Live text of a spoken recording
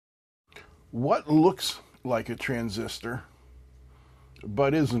What looks like a transistor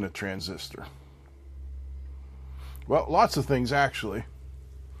but isn't a transistor? Well, lots of things actually.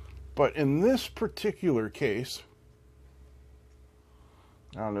 But in this particular case,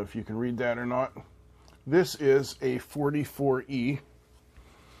 I don't know if you can read that or not. This is a 44E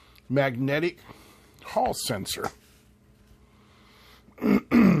magnetic Hall sensor.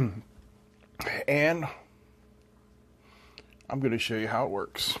 And I'm going to show you how it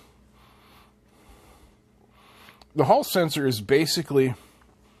works. The Hall sensor is basically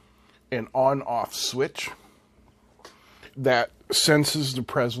an on-off switch that senses the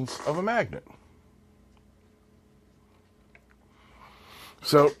presence of a magnet.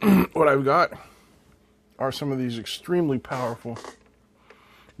 So what I've got are some of these extremely powerful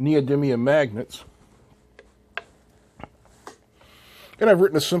neodymium magnets. And I've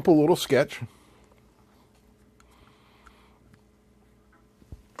written a simple little sketch.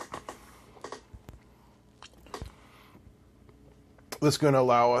 That's going to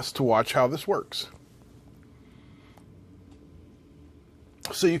allow us to watch how this works.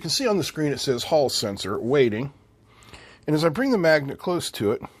 So you can see on the screen it says Hall sensor waiting. And as I bring the magnet close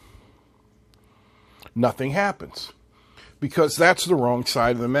to it, nothing happens. Because that's the wrong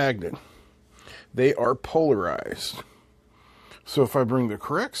side of the magnet. They are polarized. So if I bring the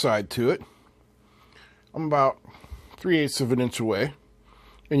correct side to it, I'm about 3/8 of an inch away.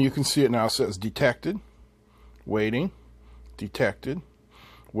 And you can see it now says detected, waiting, detected,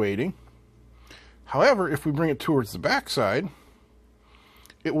 waiting. However, if we bring it towards the back side,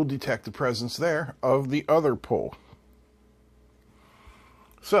 it will detect the presence there of the other pole.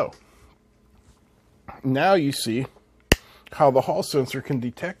 So, now you see how the Hall sensor can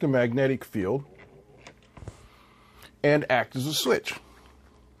detect a magnetic field and act as a switch.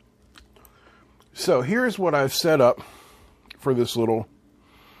 So here's what I've set up for this little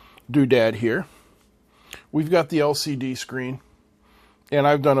doodad here. We've got the LCD screen, and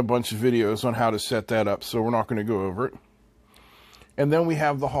I've done a bunch of videos on how to set that up, so we're not going to go over it. And then we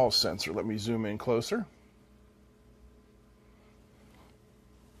have the Hall sensor. Let me zoom in closer.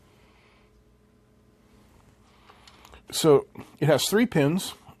 So it has 3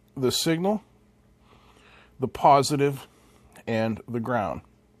 pins: the signal, the positive, and the ground.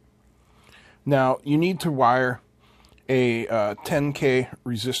 Now you need to wire a 10K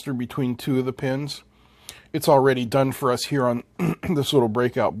resistor between 2 of the pins. It's already done for us here on this little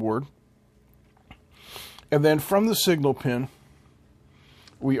breakout board. And then from the signal pin,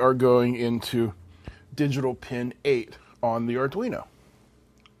 we are going into digital pin 8 on the Arduino.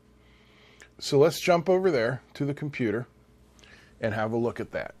 So let's jump over there to the computer and have a look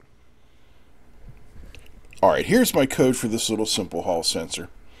at that. Alright, here's my code for this little simple Hall sensor.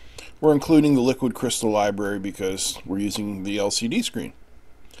 We're including the liquid crystal library because we're using the LCD screen.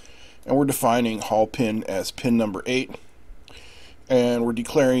 And we're defining Hall pin as pin number 8. And we're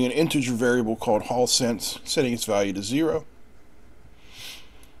declaring an integer variable called Hall sense, setting its value to 0.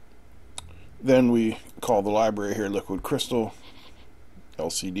 Then we call the library here liquid crystal,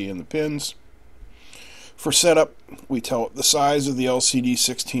 LCD and the pins. For setup, we tell it the size of the LCD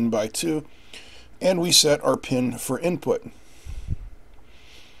 16 by 2, and we set our pin for input.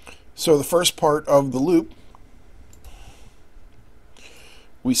 So the first part of the loop,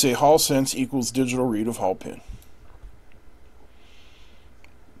 we say Hall sense equals digital read of Hall pin.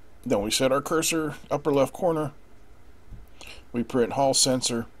 Then we set our cursor upper left corner. We print Hall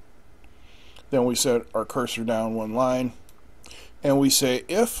sensor. Then we set our cursor down 1 line. And we say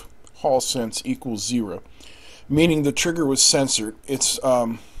if Hall sense equals 0, meaning the trigger was censored, it's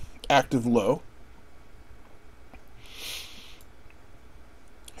active low.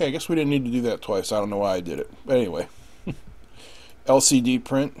 Hey, I guess we didn't need to do that twice. I don't know why I did it. But anyway, LCD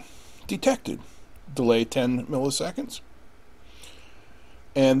print detected. Delay 10 milliseconds.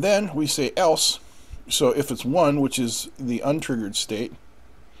 And then we say else. So if it's 1, which is the untriggered state,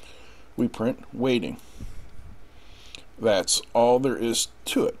 we print waiting. That's all there is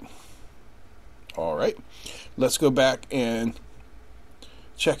to it. Alright, let's go back and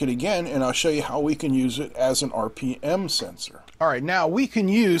check it again, and I'll show you how we can use it as an RPM sensor. Alright, now we can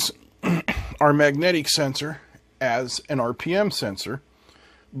use our magnetic sensor as an RPM sensor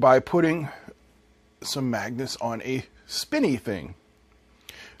by putting some magnets on a spinny thing.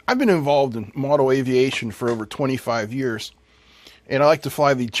 I've been involved in model aviation for over 25 years, and I like to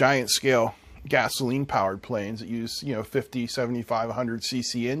fly the giant scale gasoline powered planes that use 50, 75, 100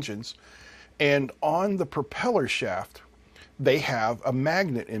 cc engines. And on the propeller shaft, they have a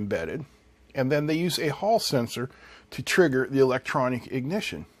magnet embedded, and then they use a Hall sensor to trigger the electronic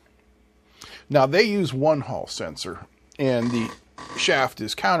ignition. Now they use one Hall sensor, and the shaft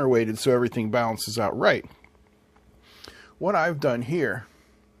is counterweighted so everything balances out right. What I've done here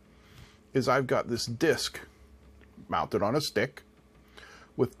is I've got this disc mounted on a stick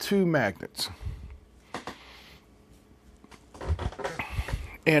with 2 magnets.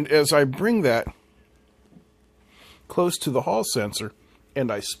 And as I bring that close to the Hall sensor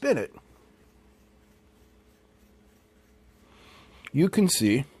and I spin it, you can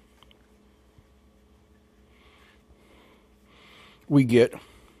see we get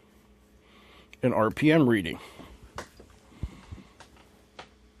an RPM reading.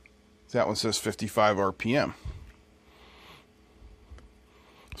 That one says 55 RPM.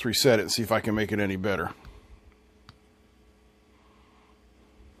 Let's reset it and see if I can make it any better.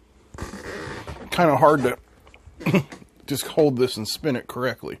 Kind of hard to just hold this and spin it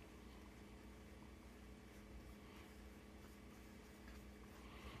correctly.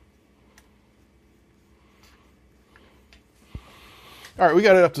 All right, we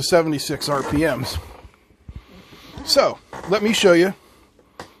got it up to 76 RPMs. So let me show you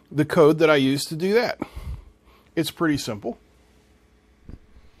the code that I use to do that. It's pretty simple.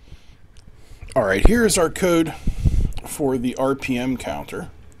 All right, here's our code for the RPM counter.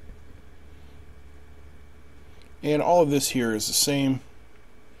 And all of this here is the same.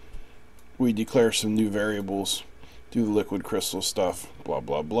 We declare some new variables, do the liquid crystal stuff, blah,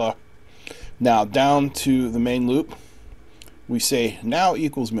 blah, blah. Now down to the main loop, we say now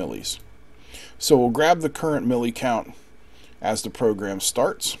equals millis. So we'll grab the current milli count as the program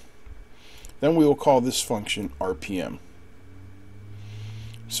starts. Then we will call this function RPM.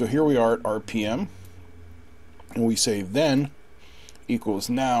 So here we are at RPM, and we say then equals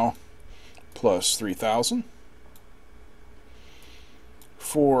now plus 3000.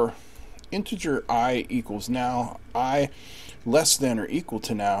 For integer I equals now, I less than or equal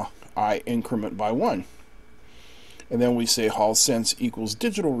to now, I increment by 1. And then we say Hall sense equals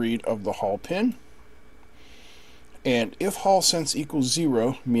digital read of the Hall pin. And if Hall sense equals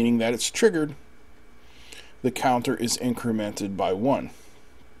 0, meaning that it's triggered, the counter is incremented by 1.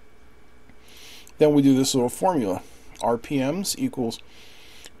 Then we do this little formula. RPMs equals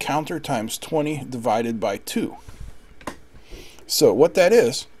counter times 20 divided by 2. So what that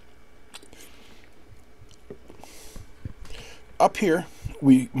is, up here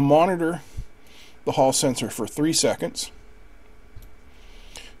we monitor the Hall sensor for 3 seconds.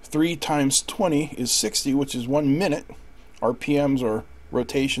 3 times 20 is 60, which is 1 minute. RPMs are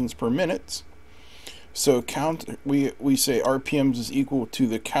rotations per minute. So we say RPMs is equal to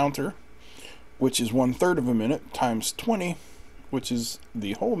the counter, which is 1/3 of a minute, times 20, which is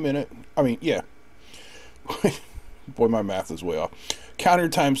the whole minute. I mean, yeah. Boy, my math is way off. Counter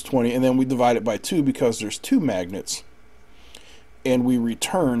times 20, and then we divide it by 2 because there's 2 magnets. And we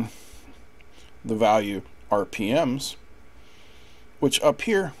return the value RPMs, which up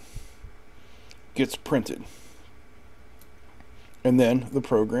here gets printed. And then the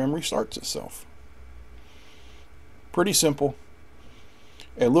program restarts itself. Pretty simple.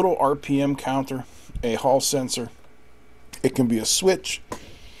 A little RPM counter, a Hall sensor. It can be a switch.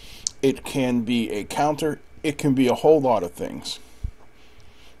 It can be a counter. It can be a whole lot of things.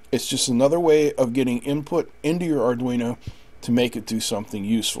 It's just another way of getting input into your Arduino to make it do something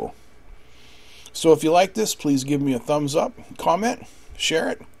useful. So if you like this, please give me a thumbs up, comment, share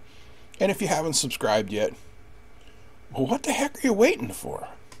it, and if you haven't subscribed yet, well, what the heck are you waiting for?